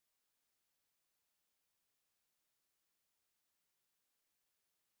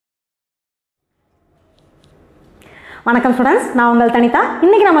வணக்கம் ஸ்டூடெண்ட்ஸ், நான் உங்கள் தனிதா.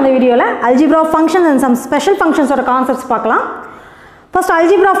 இன்னைக்கு நம்ம இந்த வீடியோல algebra of functions and some special functions ஓட கான்செப்ட்ஸ் பார்க்கலாம். First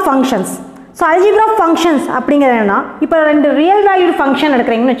algebra of functions. So algebra of functions அப்படிங்கிறதுனா இப்போ ரெண்டு ரியல் வேல்யூட் ஃபங்க்ஷன்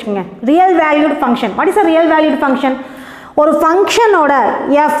எடுக்கிறீங்கன்னு வச்சுக்கோங்க. Real valued function. What is a real valued function? ஒரு ஃபங்க்ஷனோட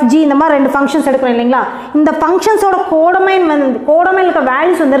எஃப்ஜி இந்த மாதிரி ரெண்டு ஃபங்க்ஷன்ஸ் எடுக்கிறோம் இல்லைங்களா? இந்த ஃபங்க்ஷன்ஸோட கோடமைன் இருக்க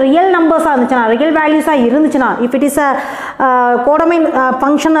வேல்யூஸ் வந்து ரியல் நம்பர்ஸாக இருந்துச்சுன்னா, ரியல் வேல்யூஸாக இருந்துச்சுன்னா, if it is a codomain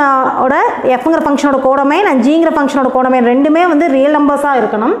ஃபங்க்ஷனோட எஃப்ங்கிற ஃபங்க்ஷனோட codomain and ஜிங்கிற ஃபங்க்ஷனோட codomain ரெண்டுமே வந்து ரியல் நம்பர்ஸாக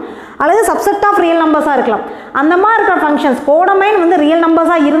இருக்கணும், அல்லது சப்செட் ஆஃப் ரியல் நம்பர்ஸாக இருக்கலாம். அந்த மாதிரி இருக்கிற ஃபங்க்ஷன்ஸ் கோடமைன் வந்து ரியல்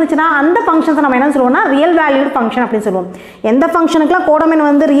நம்பர்ஸாக இருந்துச்சுன்னா அந்த ஃபங்க்ஷன்ஸை நம்ம என்ன சொல்லுவோம்னா ரியல் வேல்யூட் ஃபங்க்ஷன் அப்படின்னு சொல்லுவோம். எந்த ஃபங்க்ஷனுக்குலாம் கோடமைன்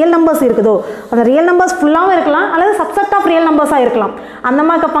வந்து ரியல் நம்பர்ஸ் இருக்குதோ அந்த ரியல் நம்பர்ஸ் ஃபுல்லாகவும் இருக்கலாம், அல்லது சப்செட் ஆஃப் ரியல் நம்பர்ஸாக இருக்கலாம். அந்த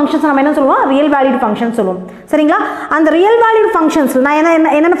மாதிரி இருக்க ஃபங்க்ஷன்ஸ் நம்ம என்ன சொல்லுவோம்? ரியல் வேல்யூட் ஃபங்க்ஷன் சொல்லுவோம். சரிங்களா? அந்த ரியல் வேல்யூட் ஃபங்க்ஷன்ஸ் நான்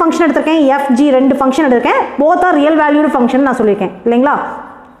என்னென்ன ஃபங்க்ஷன் எடுத்திருக்கேன்? எஃப்ஜி ரெண்டு ஃபங்க்ஷன் எடுத்திருக்கேன். Both are real valued function நான் சொல்லியிருக்கேன் இல்லைங்களா?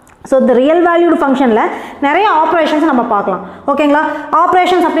 ஸோ இந்த ரியல் வேல்யூடு ஃபங்க்ஷனில் நிறைய ஆப்ரேஷன்ஸ் நம்ம பார்க்கலாம். ஓகேங்களா?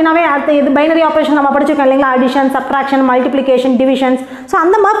 ஆப்ரேஷன்ஸ் அப்படின்னாவே அடுத்து இது பைனரி ஆப்ரேஷன் நம்ம படிச்சிருக்கோம் இல்லைங்களா? Addition, subtraction, multiplication, divisions. So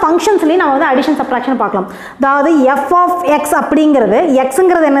அந்த மாதிரி ஃபங்க்ஷன்ஸ்லேயும் நம்ம வந்து அடிஷன், சப்ட்ராக்ஷன் பார்க்கலாம். அதாவது எஃப் ஆஃப் எக்ஸ் அப்படிங்கிறது,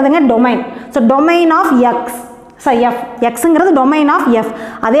 எக்ஸுங்கிறது என்னதுங்க? Domain. So domain of X. So எக்ஸுங்கிறது domain of F.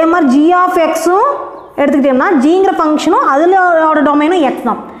 அதே மாதிரி ஜி ஆஃப் எக்ஸும் எடுத்துக்கிட்டோம்னா ஜிங்கிற ஃபங்க்ஷனும் அதிலோட டொமைனும் எக்ஸ்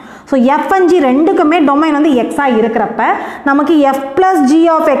தான். ஸோ எஃப் அண்ட் ஜி ரெண்டுக்குமே டொமைன் வந்து எக்ஸாக இருக்கிறப்ப நமக்கு எஃப் ப்ளஸ் ஜி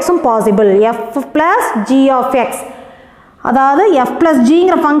ஆஃப் எக்ஸும் possible. F plus G of X, அதாவது F plus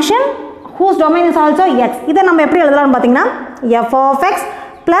ஜிங்கிற function whose domain is also X. இதை நம்ம எப்படி எழுதலாம்னு பார்த்தீங்கன்னா F of X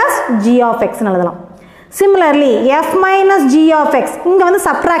plus G of எக்ஸ்னு எழுதலாம். Similarly F minus G of X, இங்கே வந்து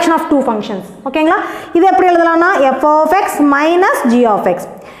சப்ட்ராக்ஷன் ஆஃப் டூ ஃபங்க்ஷன்ஸ். ஓகேங்களா? இது எப்படி எழுதலாம்னா F of X minus G of X.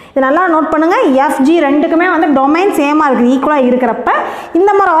 இது நல்லா நோட் பண்ணுங்க. எஃப்ஜி ரெண்டுக்குமே வந்து டொமைன் சேமாக இருக்குது, ஈக்குவலாக இருக்கிறப்ப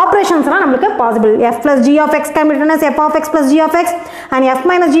இந்த மாதிரி ஆப்ரேஷன்ஸ்லாம் நம்மளுக்கு possible. F plus G of X can be written as F of X plus G of X and F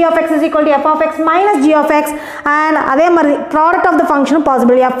minus G of X is equal to F of X minus G of X. And அதே மாதிரி product of the ஃபங்க்ஷனும்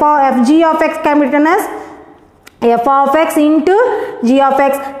possible. F G of X can be written as f of x into g of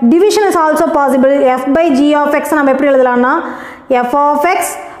x. division is also possible. f by g of x நம்ம எப்படி எழுதலாம்னா f of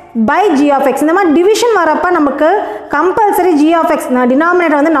x by g of x. இந்த மாதிரி division வரப்ப நமக்கு compulsory g of x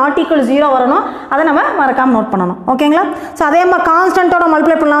denominator வந்து not equal 0 வரணும். அதை நம்ம மறக்காம நோட் பண்ணணும். ஓகேங்களா? ஸோ அதே மாதிரி கான்ஸ்டன்ட்டோட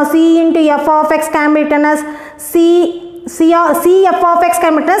மல்டிப்ளை பண்ணலாம். c into f of x can be written as c f of x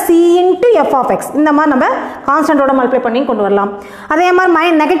can be written as c into f of x. இந்த மாதிரி நம்ம கான்ஸ்டன்ட்டோட மல்டிப்ளை பண்ணி கொண்டு வரலாம். அதே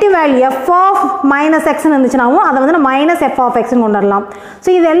மாதிரி negative value f of minus x இருந்துச்சுனாவும் அதை வந்து மைனஸ் f of x கொண்டு வரலாம். ஸோ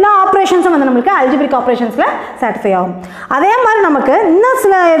இது எல்லா ஆப்ரேஷன்ஸும் வந்து நம்மளுக்கு அல்ஜிபிரிக் ஆப்ரேஷன்ஸில் சாட்டிஸ்ஃபை ஆகும். அதே மாதிரி நமக்கு இன்னும்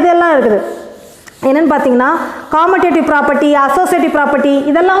சில இதெல்லாம் இருக்குது. என்னென்னு பார்த்தீங்கன்னா காமடேட்டிவ் ப்ராப்பர்ட்டி, அசோசியேட்டிவ் ப்ராப்பர்ட்டி,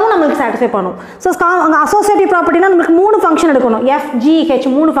 இதெல்லாமும் நம்மளுக்கு சாட்டிஸ்ஃபை பண்ணும். ஸோ அசோசியேட்டிவ் ப்ராப்பர்ட்டினா நம்மளுக்கு 3 ஃபங்க்ஷன் எடுக்கணும். எஃப் ஜி ஹெச்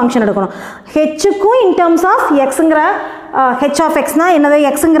 3 ஃபங்க்ஷன் எடுக்கணும். ஹெச்சுக்கும் in terms of எக்ஸுங்கிற H of எக்ஸ்னா என்னது?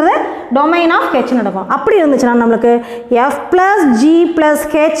 எக்ஸுங்கிறது டொமைன் ஆஃப் ஹெச்னு எடுக்கும். அப்படி இருந்துச்சுன்னா நம்மளுக்கு F plus G plus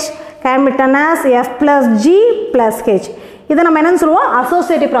H can be written as F plus G plus H. இதை நம்ம என்னன்னு சொல்லுவோம்?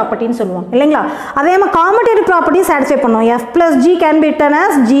 அசோசியேட்டிவ் ப்ராப்பர்ட்டின்னு சொல்லுவோம் இல்லைங்களா? அதே மாதிரி காமடேட்டிவ் ப்ராப்பர்ட்டியும் சாட்டிஸ்ஃபை பண்ணும். F plus G can be written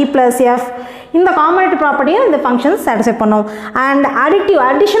as G plus F. இந்த காமடேட்டிவ் ப்ராப்பர்ட்டியும் இந்த ஃபங்க்ஷன்ஸ் சாட்டிஸ்ஃபை பண்ணும். அண்ட்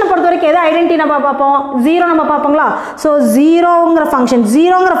அடிஷனை பொறுத்த வரைக்கும் எது ஐடென்டி நம்ம பார்ப்போம்? 0 நம்ம பார்ப்போங்களா? ஸோ ஜீரோங்கிற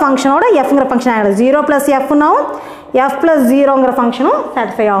ஃபங்க்ஷனோட எஃப்ங்கிற ஃபங்க்ஷன் ஆகிடும். 0 ப்ளஸ் எஃப்னாவும் எஃப் ப்ளஸ் ஜீரோங்கிற ஃபங்க்ஷனும்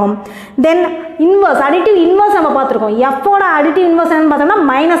சாட்டிஸ்ஃபை ஆகும். தென் இன்வர்ஸ், அடிட்டிவ் இன்வர்ஸ் நம்ம பார்த்துருக்கோம். எஃபோட அடிட்டிவ் இன்வர்ஸ் என்னன்னு பார்த்தோம்னா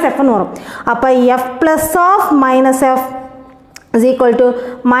மைனஸ் எஃப்னு வரும். அப்போ F plus of minus F is equal to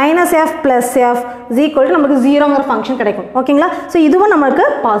minus f plus f is equal to நமக்கு 0ங்கிற ஃபங்க்ஷன் கிடைக்கும். ஓகேங்களா? ஸோ இதுவும் நமக்கு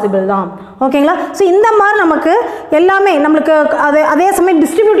பாசிபிள் தான். ஓகேங்களா? ஸோ இந்த மாதிரி நமக்கு எல்லாமே நம்மளுக்கு அதே சமயம்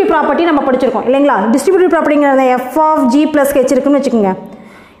டிஸ்ட்ரிபியூட்டிவ் ப்ராப்பர்ட்டி நம்ம படிச்சிருக்கோம் இல்லைங்களா? Distributive ப்ராப்பர்ட்டிங்கிறத F of G plus H இருக்குன்னு வச்சுக்கோங்க.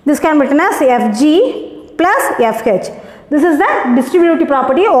 This can be written as F G plus F H. This is the distributive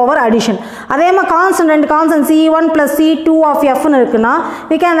property over addition. அதே மாதிரி constant c1 plus c2 of f இருக்குன்னா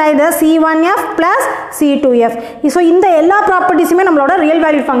we can write the c1f plus c2f. So இந்த எல்லா ப்ராப்பர்ட்டிஸுமே நம்மளோட real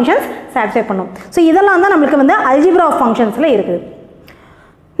value functions satisfy பண்ணும். So இதெல்லாம் தான் நம்மளுக்கு வந்து அல்ஜிப்ரா ஆஃப் ஃபங்க்ஷன்ஸில் இருக்குது.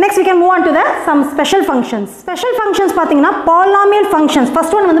 Next we can move on to the some special functions. Special functions பார்த்தீங்கன்னா polynomial functions.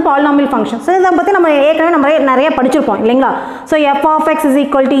 First one வந்து polynomial functions. ஸோ இதை பற்றி நம்ம ஏற்கனவே நிறைய படிச்சிருப்போம் இல்லைங்களா? So f of x is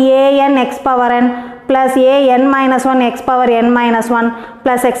equal to an x power n plus an minus 1 x power n minus 1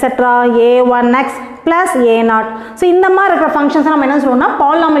 plus etc. a1x plus a0. So இந்த மாதிரி இருக்கிற ஃபங்க்ஷன்ஸ் நம்ம என்ன சொல்லுவோம்னா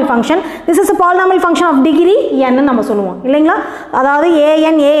polynomial function. This is a polynomial function of degree n நம்ம சொல்லுவோம் இல்லைங்களா? அதாவது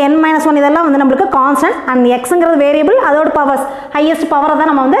an minus 1 இதெல்லாம் வந்து நம்மளுக்கு கான்ஸ்டன்ட் அண்ட் எக்ஸுங்கிறது வேரியபிள், அதோட பவர்ஸ் ஹையஸ்ட் பவரை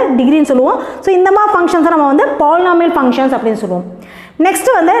தான் நம்ம வந்து டிகிரின்னு சொல்லுவோம். ஸோ இந்த மாதிரி ஃபங்க்ஷன்ஸை நம்ம வந்து polynomial functions அப்படின்னு சொல்லுவோம்.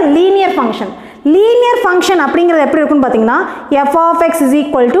 நெக்ஸ்ட் வந்து லீனியர் ஃபங்க்ஷன். லீனியர் ஃபங்க்ஷன் அப்படிங்கிறது எப்படி இருக்குன்னு பார்த்தீங்கன்னா f of x is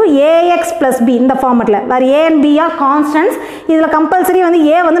equal to ax plus b இந்த ஃபார்மட்டில் வேறு a and b R constants. இதில் கம்பல்சரி வந்து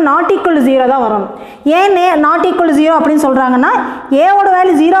a வந்து நாட் ஈக்குவல் டு 0 தான் வரும். ஏன் நாட் ஈக்குவல் டு 0 அப்படின்னு சொல்கிறாங்கன்னா ஏவோட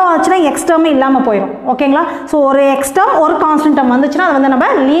வேல்யூ 0 ஆச்சுன்னா எக்ஸ் டேர்மே இல்லாமல் போயிடும். ஓகேங்களா? ஸோ ஒரு எக்ஸ் டேர்ம் ஒரு கான்ஸ்டன்ட் டேர்ம் வந்துச்சுன்னா அது வந்து நம்ம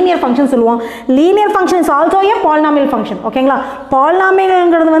லீனியர் ஃபங்க்ஷன் சொல்லுவோம். Linear function is also A polynomial function. ஓகேங்களா?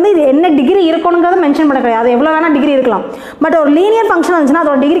 பாலினாமியல்ங்கிறது வந்து இது என்ன டிகிரி இருக்கணுங்கிறத மென்ஷன் பண்ண கிடையாது. அது எவ்வளோ வேணால் டிகிரி இருக்கலாம். பட் ஒரு லீனியர் ஃபங்க்ஷன் இருந்துச்சுன்னா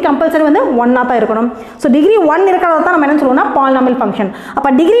அதோட டிகிரி கம்பல்சரி வந்து 1 தான் இருக்கணும். ஸோ டிகிரி 1 இருக்கிறத தான் நம்ம என்ன சொல்லுவோம்னா பாலினாமியல் ஃபங்க்ஷன்.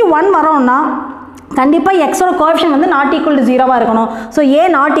 அப்போ டிகிரி 1 வரோம்னா கண்டிப்பாக எக்ஸோட கோஎஃபிஷியன்ட் வந்து நாட் ஈக்குவல் டு 0 இருக்கணும். ஸோ ஏ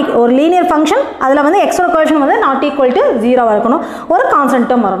நாட் ஒரு லீனியர் ஃபங்க்ஷன் அதில் வந்து எக்ஸோட கோஎஃபிஷியன்ட் வந்து நாட் ஈக்குவல் டு 0 இருக்கணும். ஒரு கான்ஸ்டன்ட்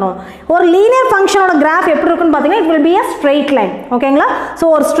டேர்ம் வரணும். ஒரு லீனியர் ஃபங்க்ஷனோட கிராஃப் எப்படி இருக்குன்னு பார்த்தீங்கன்னா it will be a straight line. ஓகேங்களா? ஸோ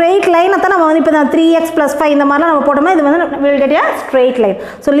ஒரு ஸ்ட்ரெயிட் லைனை தான் நம்ம வந்து இப்போ 3x + 5 இந்த மாதிரிலாம் நம்ம போட்டோம்னா இது வந்து will get a straight line.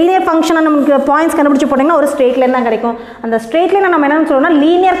 So linear ஃபங்க்ஷனை நமக்கு பாயிண்ட்ஸ் கண்டுபிடிச்சி போட்டிங்கன்னா ஒரு ஸ்ட்ரெயிட் லைன் தான் கிடைக்கும். அந்த ஸ்ட்ரெயிட் லைனை நம்ம என்னன்னு சொல்லணும்னா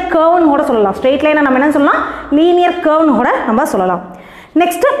லீனியர் கர்வ்னு கூட சொல்லலாம். ஸ்ட்ரெயிட் லைனை நம்ம என்ன சொல்லலாம் லீனியர் கர்வ்னு கூட நம்ம சொல்லலாம்.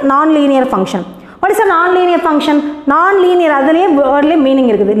 நெக்ஸ்ட் நான் linear function. What is a non-linear function? Non-linear அதுலேயே வேர்ட்லேயே மீனிங்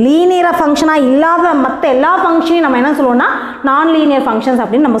இருக்குது. லீனியர் ஃபங்க்ஷனாக இல்லாத மற்ற எல்லா ஃபங்க்ஷனையும் நம்ம என்ன சொல்லுவோம்னா நான்-லீனியர் ஃபங்க்ஷன்ஸ்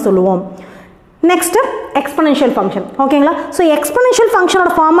அப்படின்னு நம்ம சொல்லுவோம். Next exponential function. ஓகேங்களா? ஸோ எக்ஸ்பொனென்ஷியல்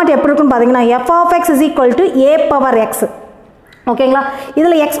ஃபங்க்ஷனோட ஃபார்மேட் எப்படி இருக்குன்னு பார்த்தீங்கன்னா f of x is equal to a power x. ஓகேங்களா?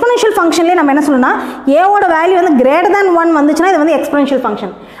 இதில் எக்ஸ்பொனென்ஷியல் ஃபங்க்ஷன்லேயே நம்ம என்ன சொல்லணும்னா ஏவோட வேல்யூ வந்து கிரேட்டர் தேன் 1 வந்துச்சுன்னா இது வந்து எக்ஸ்பொனென்ஷியல்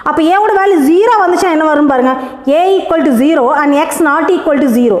ஃபங்க்ஷன். அப்போ ஏவோட வேல்யூ 0 வந்துச்சுன்னா என்ன வரும் பாருங்க a equal to 0 and x not equal to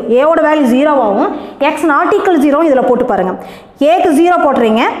 0. ஏவோட வேல்யூ 0 ஆகும் x not equal to 0 இதில் போட்டு பாருங்க. ஏக்கு 0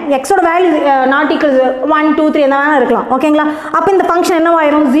 போட்டுறீங்க எக்ஸோட வேல்யூ நாட் ஈக்குவல் 1 2 3 என்ன வேணால் இருக்கலாம். ஓகேங்களா? அப்போ இந்த function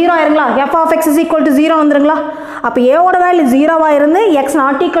என்னவாயிரும் 0 ஆயிருங்களா? f of x is equal to 0 வந்துருங்களா? அப்போ ஏவோட வேல்யூ 0 இருந்து எக்ஸ்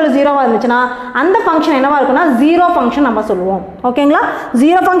நாட் ஈக்குவல் 0 இருந்துச்சுன்னா அந்த ஃபங்க்ஷன் என்னவா இருக்குன்னா 0 ஃபங்க்ஷன் நம்ம சொல்லுவோம். ஓகேங்களா?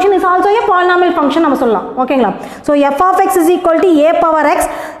 0 function is also A polynomial function நம்ம சொல்லலாம். ஓகேங்களா? So f of x is equal to a power x.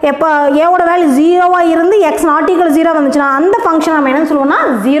 எப்போ ஏவோட வேல்யூ 0 இருந்து எக்ஸ் நாட் ஈக்குவல் 0 வந்துச்சுன்னா அந்த ஃபங்க்ஷன் நம்ம என்ன சொல்லுவோம்னா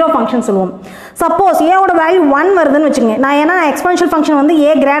 0 ஃபங்க்ஷன் சொல்லுவோம். சப்போஸ் ஏவோட வேல்யூ 1 வருதுன்னு வச்சுக்கோங்க. நான் ஏன்னா எக்ஸ்பொனென்ஷியல் ஃபங்க்ஷன் வந்து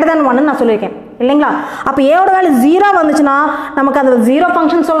a greater than 1 நான் சொல்லியிருக்கேன் இல்லைங்களா? அப்போ ஏவோட வேல்யூ 0 வந்துச்சுன்னா நமக்கு அது 0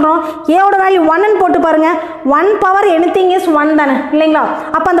 ஃபங்க்ஷன் சொல்கிறோம். ஏவோட வேல்யூ 1ன்னு போட்டு பாருங்க 1 பவர் எனிதிங் இஸ் 1 தானே இல்லைங்களா?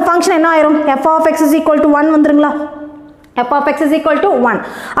 அப்போ அந்த ஃபங்க்ஷன் என்ன ஆயிரும் f of x is equal to 1 வந்துருங்களா? f of x is equal to 1.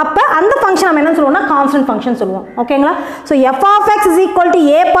 அப்போ அந்த ஃபங்க்ஷன் நம்ம என்ன சொல்லுவோம்னா கான்ஸ்டன்ட் ஃபங்க்ஷன் சொல்லுவோம். ஓகேங்களா? So f of x is equal to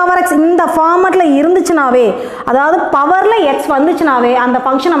a power x இந்த ஃபார்மட்டில் இருந்துச்சுனாவே அதாவது பவரில் x வந்துச்சுனாவே அந்த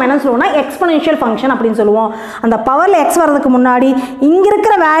ஃபங்க்ஷன் நம்ம என்ன சொல்லுவோம்னா எக்ஸ்பொனென்ஷியல் ஃபங்க்ஷன் அப்படின்னு சொல்லுவோம். அந்த பவரில் x வரதுக்கு முன்னாடி இங்கே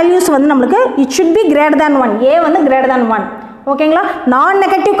இருக்கிற வேல்யூஸ் வந்து நம்மளுக்கு it should be greater than 1. a வந்து கிரேட்டர் தேன் 1. ஓகேங்களா? நான்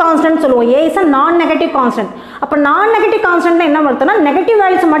நெகட்டிவ் கான்ஸ்டன்ட் சொல்லுவோம். a இஸ் அ நான் நெகட்டிவ் கான்ஸ்டன்ட். அப்போ நான் நெகட்டிவ் கான்ஸ்டன்ட் என்ன வருதுன்னா நெகட்டிவ்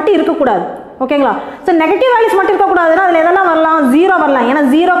வேல்யூஸ் மட்டும் இருக்கக்கூடாது. ஓகேங்களா? ஸோ நெகட்டிவ் வேல்யூஸ் மட்டும் இருக்கக்கூடாதுன்னா அதில் எதெல்லாம் வரலாம் 0 வரலாம். ஏன்னா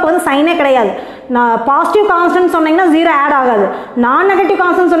 0க்கு வந்து சைனே கிடையாது. நான் பாசிட்டிவ் கான்ஸ்டன்ட் சொன்னீங்கன்னா 0 ஆட் ஆகாது. நான் நெகட்டிவ்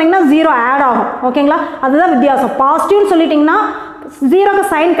கான்ஸ்டன்ட் சொன்னீங்கன்னா 0 ஆட் ஆகும். ஓகேங்களா? அதுதான் வித்தியாசம். பாசிட்டிவ்னு சொல்லிட்டிங்கன்னா 0க்கு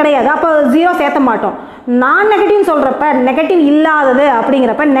சைன் கிடையாது. அப்போ 0 சேர்த்த மாட்டோம். நான் நெகட்டிவ்னு சொல்கிறப்ப நெகட்டிவ் இல்லாதது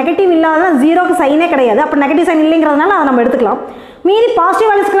அப்படிங்கிறப்ப நெகட்டிவ் இல்லாததுனா 0க்கு சைனே கிடையாது. அப்போ நெகட்டிவ் சைன் இல்லைங்கிறதுனால அதை நம்ம எடுத்துக்கலாம். மீதி பாசிட்டிவ்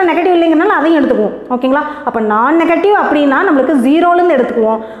வேல்யூஸ்க்குலாம் நெகட்டிவ் இல்லைங்கிறனால அதையும் எடுத்துக்குவோம். ஓகேங்களா? அப்போ நான் நெகட்டிவ் அப்படின்னா நம்மளுக்கு 0லேருந்து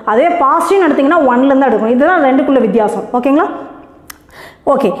எடுத்துக்குவோம். அதே பாசிட்டிவ்னு எடுத்திங்கன்னா 1லேருந்து எடுத்துக்குவோம். இதுதான் ரெண்டுக்குள்ள வித்தியாசம். ஓகேங்களா?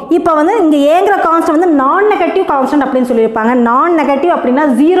 ஓகே, இப்போ வந்து இங்கே ஏங்கிற கான்ஸ்டன்ட் வந்து நான் நெகட்டிவ் கான்ஸ்டன்ட் அப்படின்னு சொல்லியிருப்பாங்க. நான் நெகட்டிவ் அப்படின்னா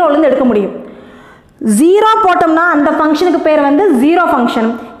 0லேருந்து எடுக்க முடியும். 0 போட்டோம்னா அந்த ஃபங்க்ஷனுக்கு பேர் வந்து 0 ஃபங்க்ஷன்.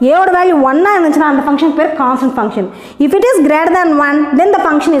 ஏவோட வேல்யூ 1 இருந்துச்சுன்னா அந்த ஃபங்க்ஷனுக்கு பேர் constant function. If it is greater than 1 then the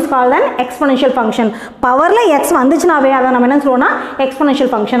function is called an exponential function. பவரில் எக்ஸ் வந்துச்சுனாவே அதை நம்ம என்ன சொல்லுவோம்னா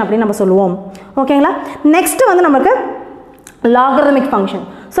எக்ஸ்பொனென்ஷியல் ஃபங்க்ஷன் அப்படின்னு நம்ம சொல்லுவோம். ஓகேங்களா? நெக்ஸ்ட் வந்து நமக்கு லாகரிதமிக் ஃபங்க்ஷன்.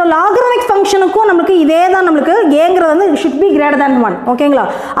 ஸோ லாகரிதமிக் ஃபங்க்ஷனுக்கும் நம்மளுக்கு இதே தான். நம்மளுக்கு ஏங்கிறது வந்து ஷுட் பி கிரேட்டர் தேன் 1. ஓகேங்களா?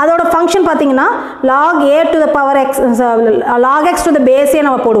 அதோட ஃபங்க்ஷன் பார்த்தீங்கன்னா log a to the power x log x to the base a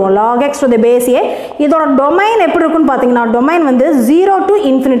நம்ம போடுவோம். log x to the base a. இதோட டொமைன் எப்படி இருக்குன்னு பார்த்தீங்கன்னா டொமைன் வந்து 0 to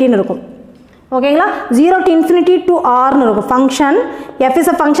infinity இருக்கும். ஓகேங்களா? 0 to infinity to rன்னு இருக்கும். Function f is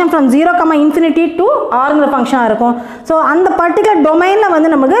a function from 0, infinity to rங்கிற ஃபங்க்ஷனாக இருக்கும். ஸோ அந்த பர்டிகுலர் டொமைனில்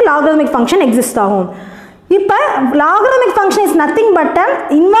வந்து நமக்கு லாகரிதமிக் ஃபங்க்ஷன் எக்ஸிஸ்ட் ஆகும். இப்போ logarithmic function is nothing but an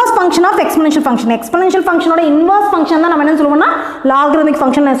inverse function of exponential function. Exponential ஃபங்க்ஷனோட inverse function தான் நம்ம என்ன சொல்லுவோம்னா லாகரிதமிக்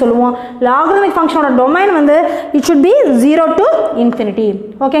ஃபங்க்ஷன் சொல்லுவோம். லாகரிதமிக் ஃபங்க்ஷனோட டொமைன் வந்து it should be 0 to infinity.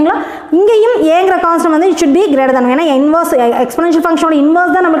 ஓகேங்களா? இங்கேயும் ஏங்கிற கான்ஸ்டன்ட் வந்து it should be greater than. ஏன்னா இன்வர்ஸ் எக்ஸ்பொனென்ஷியல் ஃபங்க்ஷனோட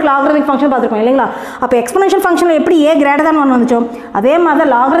இன்வர்ஸ் தான் நமக்கு லாகரிதமிக் ஃபங்க்ஷன் பார்த்துருக்கோம் இல்லைங்களா? அப்போ எக்ஸ்பொனென்ஷியல் ஃபங்க்ஷனில் எப்படி ஏ கிரேட்டர் தேன் 1 வந்துச்சோ அதே மாதிரி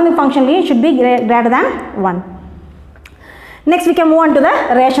தான் logarithmic ஃபங்க்ஷன்லேயும் should be greater than 1. Next we can move on to the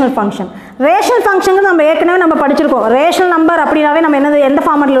rational function. Rational function நம்ம ஏற்கனவே நம்ம படிச்சிருக்கோம். ரேஷனல் நம்பர் அப்படினாவே நம்ம எந்த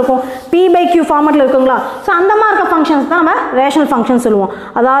ஃபார்மட்ல இருக்கும்? p/q ஃபார்மட்ல இருக்குங்களா? ஸோ அந்த மாதிரி இருக்க ஃபங்க்ஷன்ஸ் தான் நம்ம ரேஷனல் ஃபங்க்ஷன் சொல்லுவோம்.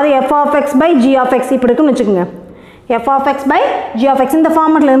 அதாவது f of x by g of x இப்படி இருக்குன்னு வச்சுக்கோங்க. f of x by g of x இந்த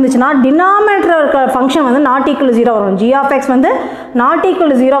ஃபார்மட்ல இருந்துச்சுன்னா டினாமினேட்டர் இருக்கிற ஃபங்க்ஷன் வந்து not equal to 0 வரும். g of x வந்து not equal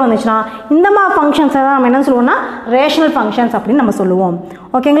to 0 வந்துச்சுன்னா இந்த மாதிரி ஃபங்க்ஷன்ஸ் தான் நம்ம என்ன சொல்லுவோம்னா ரேஷனல் ஃபங்க்ஷன்ஸ் அப்படின்னு நம்ம சொல்லுவோம்.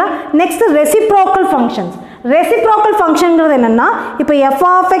 ஓகேங்களா? Next reciprocal functions. ரெசிப்ரோக்கல் ஃபங்க்ஷன்ங்கிறது என்னன்னா இப்போ f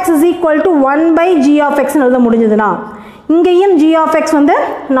of x is equal to 1 by g of x ன்னு எழுத முடிஞ்சதுன்னா இங்கேயும் g of x வந்து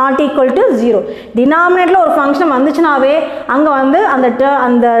not equal to 0. டினாமினேட்டரில் ஒரு ஃபங்க்ஷன் வந்துச்சுனாவே அங்கே வந்து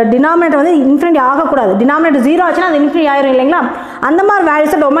அந்த டினாமினேட்டர் வந்து இன்ஃபினிட்டி ஆகக்கூடாது. டினாமினேட்டர் 0 ஆச்சுன்னா அது இன்ஃபினிட்டி ஆயிரும் இல்லைங்களா? அந்த மாதிரி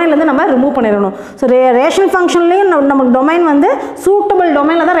வேல்யூஸை டொமைன்லேருந்து நம்ம ரிமூவ் பண்ணிடணும். ஸோ ரேஷனல் ஃபங்க்ஷன்லேயும் நமக்கு டொமைன் வந்து சூட்டபிள்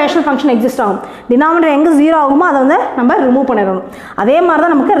டொமைனில் தான் ரேஷனல் ஃபங்க்ஷன் எக்ஸிஸ்ட் ஆகும். டினாமினேட்டர் எங்கே 0 ஆகுமோ அதை வந்து நம்ம ரிமூவ் பண்ணிடணும். அதே மாதிரி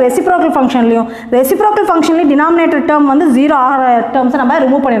தான் நமக்கு ரெசிப்ரோக்கல் ஃபங்க்ஷன்லையும் டினாமினேட்டர் டேர்ம் வந்து 0 ஆகிற டேர்ம்ஸை நம்ம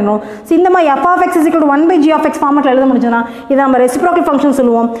ரிமூவ் பண்ணிடணும். ஸோ இந்த மாதிரி f of x is equal to 1 by g of x ஃபார்மட்டில் எழுத முடிஞ்சதுன்னா இதை நம்ம ரெசிப்ரோக்கல் ஃபங்க்ஷன்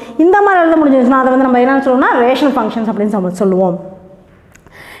சொல்லுவோம். இந்த மாதிரி எழுத முடிஞ்சிருச்சுன்னா அதை வந்து நம்ம என்ன சொல்லுவோம்னா ரேஷனல் ஃபங்க்ஷன்ஸ் அப்படின்னு சொல்லுவோம்.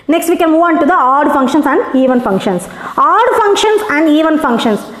 Next we can move on to the odd functions and even functions. Odd functions and even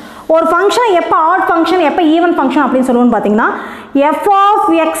functions. ஒரு ஃபங்க்ஷனை எப்போ ஆட் ஃபங்க்ஷன் எப்போ ஈவன் ஃபங்க்ஷன் அப்படின்னு சொல்லுவோம்னு பார்த்தீங்கன்னா f of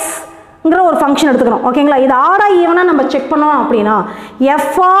xங்கிற ஒரு ஃபங்க்ஷன் எடுத்துக்கிறோம். ஓகேங்களா? இது ஆடா ஈவனாக நம்ம செக் பண்ணோம் அப்படின்னா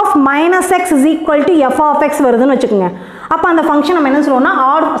f of minus x is equal to f of x வருதுன்னு வச்சுக்கோங்க. அப்போ அந்த ஃபங்க்ஷன் நம்ம என்ன சொல்லுவோம்னா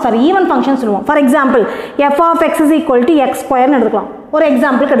ஈவன் ஃபங்க்ஷன் சொல்லுவோம். For example f of x is equal to x ஸ்கொயர்னு எடுத்துக்கலாம். ஒரு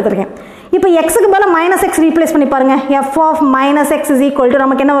எக்ஸாம்பிளுக்கு எடுத்துருக்கேன். இப்போ எக்ஸுக்கு மேலே மைனஸ் எக்ஸ் ரீப்ளேஸ் பண்ணி பாருங்க. f of minus x is equal to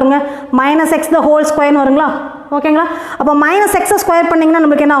நமக்கு என்ன வருங்க மைனஸ் எக்ஸ் த ஹோல் ஸ்கொயர்னு வருங்களா? ஓகேங்களா? அப்போ மைனஸ் எக்ஸை ஸ்கொயர் பண்ணிங்கன்னா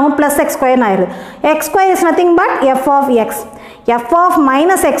நமக்கு என்ன ஆகும் ப்ளஸ் எக்ஸ் ஸ்கொயர்னு ஆயிடுது. X square is nothing but f of x. f of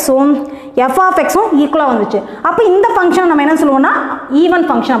minus xும் f of xும் ஈக்குவலாக வந்துச்சு. அப்போ இந்த ஃபங்க்ஷன் நம்ம என்ன சொல்லுவோம்னா ஈவன்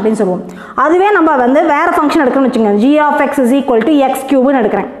ஃபங்க்ஷன் அப்படின்னு சொல்லுவோம். அதுவே நம்ம வந்து வேறு ஃபங்க்ஷன் எடுக்கணும்னு வச்சுக்கோங்க. g of x is equal to x cube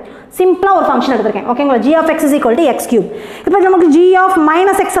எடுக்கிறேன். சிம்பிளாக ஒரு ஃபங்க்ஷன் எடுத்திருக்கேன். ஓகேங்களா? g of x is equal to x cube. இப்போ நமக்கு g of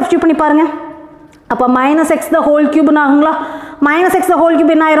minus x substitute பண்ணி பாருங்க. அப்போ மைனஸ் எக்ஸ் த ஹோல் கியூப்னு ஆகுங்களா? Minus X the whole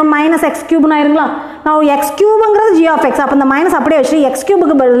cube என்ன ஆயிரும் மைனஸ் எக்ஸ் கியூப்னு ஆயிருங்களா? நான் எக்ஸ் கியூபுங்கிறது g of x. அப்போ இந்த மைனஸ் அப்படியே வச்சுட்டு எக்ஸ்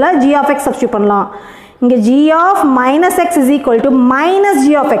கியூபுக்கு பதிலாக g of x சப்ஸ்டியூட் பண்ணலாம். இங்கே g of minus x is equal to minus g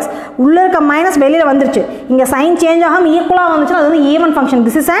of x. உள்ளே இருக்க மைனஸ் வெளியில் வந்துருச்சு. இங்கே சைன் சேஞ்ச் ஆகாமல் ஈக்குவலாக வந்துச்சுன்னா அது வந்து even function.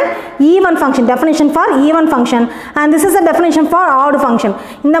 This is an even function. Definition for even function and this is a definition for add function.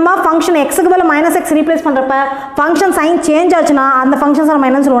 இந்த மாதிரி ஃபங்க்ஷன் எக்ஸுக்கு மேலே மைனஸ் எக்ஸ் ரீப்ளேஸ் பண்ணுறப்ப ஃபங்க்ஷன் சைன் சேஞ்ச் ஆச்சுன்னா அந்த ஃபங்க்ஷன்ஸை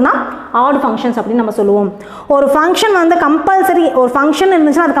நம்ம என்ன சொல்லுவோம்னா ஆட் ஃபங்க்ஷன்ஸ் அப்படின்னு நம்ம சொல்லுவோம். ஒரு ஃபங்க்ஷன் வந்து கம்பல்சரி ஒரு ஃபங்க்ஷன்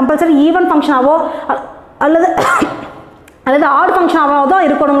இருந்துச்சுன்னா அது கம்பல்சரி ஈவன் ஃபங்க்ஷனாவோ அல்லது ஆட் ஃபங்க்ஷனாக தான்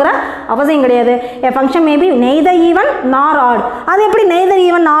இருக்கணுங்கிற அவசியம் கிடையாது. A function maybe neither even நார் ஆட். அது எப்படி நெய்தர்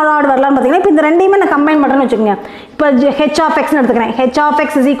ஈவன் நார் ஆட் வரலான்னு பார்த்தீங்கன்னா இப்போ இந்த ரெண்டையுமே நான் கம்பைன் பண்ணுறேன்னு வச்சுக்கோங்க. இப்போ h of x எடுத்துக்கிறேன். h of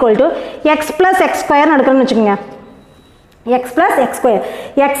x is equal to x plus x ஸ்கொயர்னு எடுக்கிறேன்னு வச்சுக்கோங்க. x plus x square.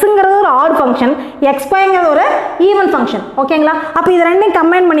 எக்ஸுங்கிறது ஒரு ஆட் ஃபங்க்ஷன், எக்ஸ் ஸ்கொயருங்கிறது ஒரு ஈவன் ஃபங்க்ஷன். ஓகேங்களா? அப்போ இது ரெண்டையும்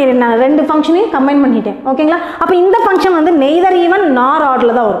கம்பைன் பண்ணிடுறேன். நான் ரெண்டு ஃபங்க்ஷனையும் கம்பைன் பண்ணிட்டேன். ஓகேங்களா? அப்போ இந்த ஃபங்க்ஷன் வந்து நெய்தர் ஈவன் நார்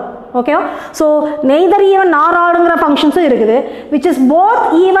ஆடில் தான் வரும். ஓகேவா? ஸோ நெய்தர் ஈவன் நார் ஆடுங்கிற ஃபங்க்ஷன்ஸும் இருக்குது which is both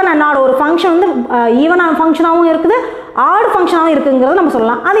even and add. ஒரு ஃபங்க்ஷன் வந்து ஈவனான ஃபங்க்ஷனாகவும் இருக்குது ஆட் ஃபங்க்ஷனாகவும் இருக்குங்கிறத நம்ம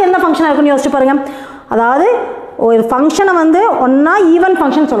சொல்லலாம். அது எந்த ஃபங்க்ஷனாக இருக்குன்னு யோசிச்சு பாருங்கள். அதாவது ஒரு ஃபங்க்ஷனை வந்து ஒன்றா ஈவன்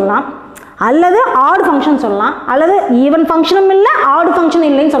ஃபங்க்ஷன் சொல்லலாம் அல்லது ஆட் ஃபங்க்ஷன் சொல்லலாம் அல்லது ஈவன் ஃபங்க்ஷனும் இல்லை ஆட் ஃபங்க்ஷன்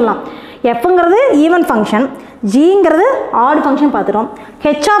இல்லைன்னு சொல்லலாம். எஃப்ங்கிறது ஈவன் ஃபங்க்ஷன், ஜிங்கிறது ஆட் ஃபங்க்ஷன் பார்த்துட்டோம்.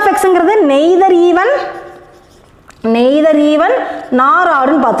 ஹெச் ஆஃப் எக்ஸுங்கிறது நெய்தர் ஈவன் நார்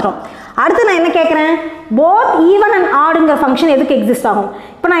ஆடுன்னு பார்த்துட்டோம். அடுத்து நான் என்ன கேட்குறேன் போத் ஈவன் அண்ட் ஆடுங்கிற ஃபங்க்ஷன் எதுக்கு எக்ஸிஸ்ட் ஆகும்?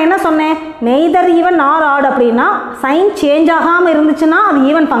 இப்போ நான் என்ன சொன்னேன் நெய்தர் ஈவன் நார் ஆட் அப்படின்னா சைன் சேஞ்ச் ஆகாமல் இருந்துச்சுன்னா அது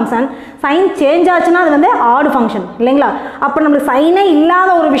ஈவன் ஃபங்க்ஷன், சைன் சேஞ்ச் ஆச்சுன்னா அது வந்து ஆடு ஃபங்க்ஷன் இல்லைங்களா? அப்போ நம்மளுக்கு சைனே இல்லாத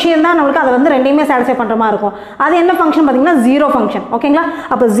ஒரு விஷயம் தான் நம்மளுக்கு அதை வந்து ரெண்டையுமே சாட்டிஸ்ஃபை பண்ணுற மாதிரி இருக்கும். அது என்ன ஃபங்க்ஷன் பார்த்தீங்கன்னா ஜீரோ ஃபங்க்ஷன். ஓகேங்களா?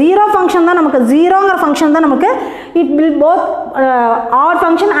 அப்போ ஜீரோ ஃபங்க்ஷன் தான் நமக்கு ஜீரோங்கிற ஃபங்க்ஷன் தான் நமக்கு it will both add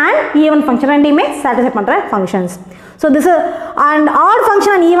function and even function ரெண்டையுமே சாட்டிஸ்ஃபை பண்ணுற functions. So this and add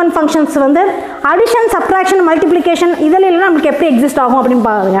function and even functions வந்து அடிஷன் சப்ட்ராக்ஷன் மல்டிப்ளிகேஷன் இதில் இல்லைன்னா நம்மளுக்கு எப்படி எக்ஸிஸ்ட் ஆகும் அப்படின்னு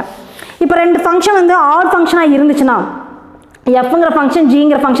பாருங்க. இப்போ ரெண்டு ஃபங்க்ஷன் வந்து ஆட் ஃபங்க்ஷனாக இருந்துச்சுன்னா எஃப்ங்கிற ஃபங்க்ஷன்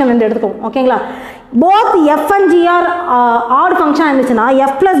ஜிங்கிற ஃபங்க்ஷன் ரெண்டு எடுத்துக்கும். ஓகேங்களா? Both F and G R add ஃபங்க்ஷனாக இருந்துச்சுன்னா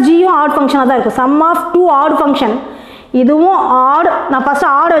எஃப் ப்ளஸ் ஜியும் ஆட் ஃபங்க்ஷனாக தான் இருக்கும். Some of two add function இதுவும் ஆட். நான்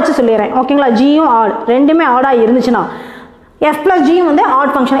ஃபஸ்ட்டு ஆடை வச்சு சொல்லிடுறேன். ஓகேங்களா? ஜியும் ஆட் ரெண்டுமே ஆடாக இருந்துச்சுன்னா எஃப் ப்ளஸ் ஜியும் வந்து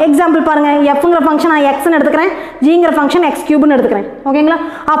ஆட் ஃபங்க்ஷன். எக்ஸாம்பிள் பாருங்கள். எஃப்ங்கிற ஃபங்க்ஷன் நான் எக்ஸ்ன்னு எடுத்துக்கிறேன், ஜிங்கிற ஃபங்க்ஷன் எக்ஸ் கியூப்னு எடுத்துக்கிறேன். ஓகேங்களா?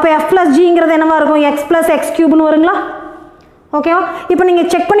 அப்போ எஃப் ப்ளஸ் ஜிங்கிறது என்னவா இருக்கும் எக்ஸ் ப்ளஸ் எக்ஸ் கியூப்னு வருங்களா? ஓகேவா? இப்போ நீங்கள்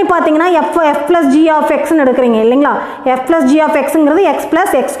செக் பண்ணி பார்த்தீங்கன்னா எஃப் ப்ளஸ் ஜி ஆஃப் எக்ஸ்ன்னு எடுக்கிறீங்க இல்லைங்களா? F plus G of எக்ஸுங்கிறது X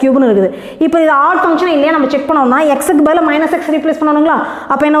plus X கியூப்னு இருக்குது. இப்போ இது ஆட் ஃபங்க்ஷன் இல்லையா நம்ம செக் பண்ணோம்னா எக்ஸுக்கு பதில் மைனஸ் எக்ஸ் ரீப்ளேஸ் பண்ணணுங்களா?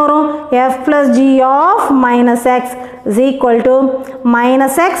 அப்போ என்ன வரும் F plus G of minus X is equal to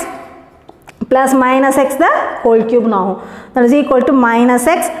minus X plus minus x the whole cube now. That is equal to minus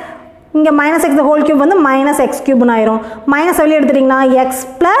x இங்கே மைனஸ் எக்ஸ் ஹோல் கியூப் வந்து minus X கியூப்னு ஆயிரும். Minus வெளியே எடுத்துட்டிங்கன்னா X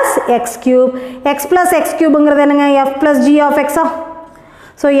plus X cube. X plus X கியூபுங்கிறது என்னங்க F plus G of exa.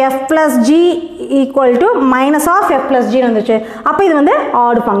 So F plus G equal to minus of F plus ஜின்னு வந்துச்சு. அப்போ இது வந்து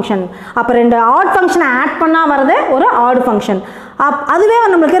ஆட் ஃபங்க்ஷன். அப்போ ரெண்டு ஆட் ஃபங்க்ஷனை ஆட் பண்ணால் வரது ஒரு ஆட் ஃபங்க்ஷன். அதுவே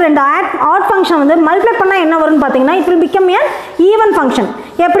நம்மளுக்கு ரெண்டு ஆட் ஃபங்க்ஷன் வந்து மல்டிப்ளை பண்ணால் என்ன வரும்னு பார்த்தீங்கன்னா இட் வில் பிகம் ஏன் ஈவன் ஃபங்க்ஷன்.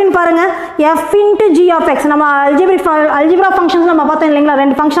 எப்படின்னு பாருங்கள், F into G of X நம்ம அல்ஜிப்ரா ஃபங்க்ஷன்ஸ் நம்ம பார்த்தோம் இல்லைங்களா,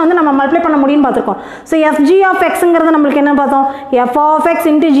 ரெண்டு ஃபங்க்ஷன் வந்து நம்ம மல்டிப்ளை பண்ண முடியும்னு பார்த்துருக்கோம். ஸோ எஃப் ஜி ஆஃப் எக்ஸுங்கிறது நம்மளுக்கு என்ன பார்த்தோம், F of X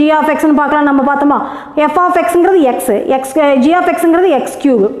into G of எக்ஸ்னு பார்க்கலாம் நம்ம பார்த்தோமா. F of எக்ஸுங்கிறது X, G of எக்ஸுங்கிறது X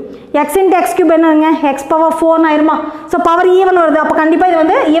cube. X into X cube என்னங்க எக்ஸ் பவர் 4 ஆயிருமா. ஸோ பவர் ஈவன் வருது. அப்போ கண்டிப்பாக இது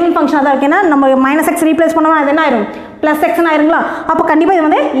வந்து ஈவன் ஃபங்க்ஷனாக தான் இருக்குது. ஏன்னா நம்ம மைனஸ் எக்ஸ் ரீப்ளேஸ் பண்ணோம்னா அது என்ன ஆயிரும் ப்ளஸ் எக்ஸ்னு ஆயிருங்களா. அப்போ கண்டிப்பாக இது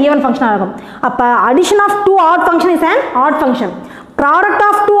வந்து ஈவன் ஃபங்க்ஷனாக இருக்கும். அப்போ addition of two add function is an add function. Product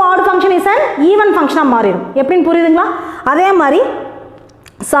of two add function is an even ஃபங்க்ஷனாக மாறிடும். எப்படின்னு புரியுதுங்களா. அதே மாதிரி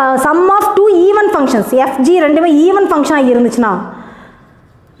some of two even functions FG ரெண்டுமே ஈவன் ஃபங்க்ஷனாக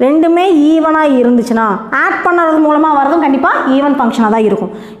இருந்துச்சுன்னா ஆட் பண்ணுறது மூலமாக வரதும் கண்டிப்பாக ஈவன் ஃபங்க்ஷனாக தான்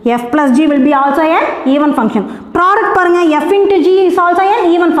இருக்கும். F plus G will be also ஏன் ஈவன் ஃபங்க்ஷன். ப்ராடக்ட் பாருங்கள் F into G is also ஏன்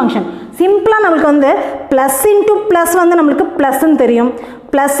ஈவன் ஃபங்க்ஷன். சிம்பிளாக நம்மளுக்கு வந்து ப்ளஸ் இன்ட்டு ப்ளஸ் வந்து நம்மளுக்கு ப்ளஸ்ன்னு தெரியும்,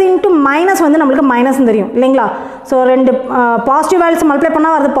 ப்ளஸ் இன்ட்டு மைனஸ் வந்து நம்மளுக்கு மைனஸ்ன்னு தெரியும் இல்லைங்களா. ஸோ ரெண்டு பாசிட்டிவ் வேல்யூஸ் மல்டிப்ளை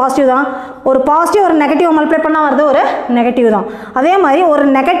பண்ணால் வரது பாசிட்டிவ் தான், ஒரு பாசிட்டிவ் ஒரு நெகட்டிவ் மல்டிப்ளை பண்ணால் வரது ஒரு நெகட்டிவ் தான். அதே மாதிரி ஒரு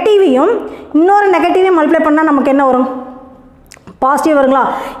நெகட்டிவையும் இன்னொரு நெகட்டிவையும் மல்டிப்ளை பண்ணால் நமக்கு என்ன வரும் பாசிட்டிவ் வருங்களா.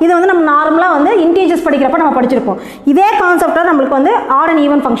 இது வந்து நம்ம நார்மலாக வந்து இன்டீஜர்ஸ் படிக்கிறப்ப நம்ம படிச்சிருப்போம். இதே கான்செப்டாக நம்மளுக்கு வந்து ஆட் அண்ட்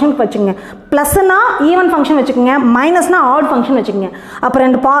ஈவன் ஃபங்க்ஷன் வச்சுக்கோங்க. ப்ளஸ்னா ஈவன் ஃபங்க்ஷன் வச்சுக்கோங்க, மைனஸ்னா ஆட் ஃபங்க்ஷன் வச்சுக்கோங்க. அப்போ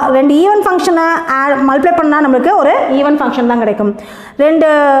ரெண்டு ஈவன் ஃபங்க்ஷனை மல்டிப்ளை பண்ணால் நம்மளுக்கு ஒரு ஈவன் ஃபங்க்ஷன் தான் கிடைக்கும். ரெண்டு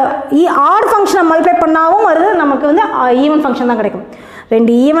ஆட் ஃபங்க்ஷனை மல்டிப்ளை பண்ணாவும் வருது நமக்கு வந்து ஈவன் ஃபங்க்ஷன் தான் கிடைக்கும்.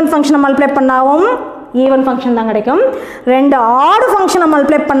 ரெண்டு ஈவன் ஃபங்க்ஷனை மல்டிப்ளை பண்ணாவும் ஈவன் ஃபங்க்ஷன் தான் கிடைக்கும். ரெண்டு ஆட் ஃபங்க்ஷனை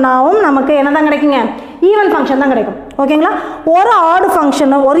மல்டிப்ளை பண்ணாவும் நமக்கு என்ன தான் கிடைக்குங்க ஈவன் ஃபங்க்ஷன் தான் கிடைக்கும். ஓகேங்களா. ஒரு ஆட்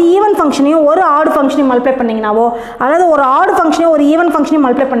ஃபங்க்ஷனும் ஒரு ஈவன் ஃபங்க்ஷனையும் ஒரு ஆட் ஃபங்க்ஷனையும் மல்டிப்ளை பண்ணிங்கனாவோ அதாவது ஒரு ஆட் ஃபங்க்ஷனையும் ஒரு ஈவன் ஃபங்க்ஷனையும்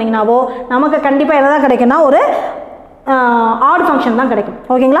மல்டிப்ளை பண்ணிங்கனாவோ நமக்கு கண்டிப்பாக என்ன தான் கிடைக்கும்னா ஒரு ஆட் ஃபங்க்ஷன் தான் கிடைக்கும்.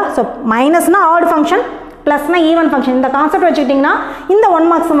 ஓகேங்களா. So மைனஸ்னால் add function, ப்ளஸ்னா even function. இந்த கான்செப்ட் வச்சுக்கிட்டிங்கன்னா இந்த 1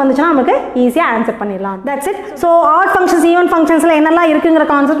 மார்க்ஸ் வந்துச்சுன்னா நமக்கு ஈஸியாக ஆன்சர் பண்ணிடலாம். That's it. So add functions even ஃபங்க்ஷன்ஸில் என்னெல்லாம் இருக்குங்கிற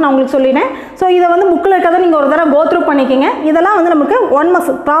கான்செப்ட் நான் உங்களுக்கு சொல்லினேன். ஸோ இதை வந்து புக்கில் இருக்கிறத நீங்கள் ஒரு தடவை கோ த்ரூ பண்ணிக்கிங்க. இதெல்லாம் வந்து நமக்கு 1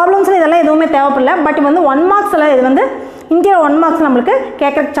 மார்க்ஸ் ப்ராப்ளம்ஸில் இதெல்லாம் எதுவுமே தேவைப்படல. பட் வந்து 1 மார்க்ஸில் இது வந்து இன்டீரியர் 1 மார்க்ஸ் நம்மளுக்கு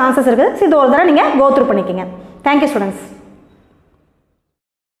கேட்குற சான்சஸ் இருக்குது. ஸோ இது ஒரு தடவை நீங்கள் கோ த்ரூ பண்ணிக்கிங்க. Thank you students.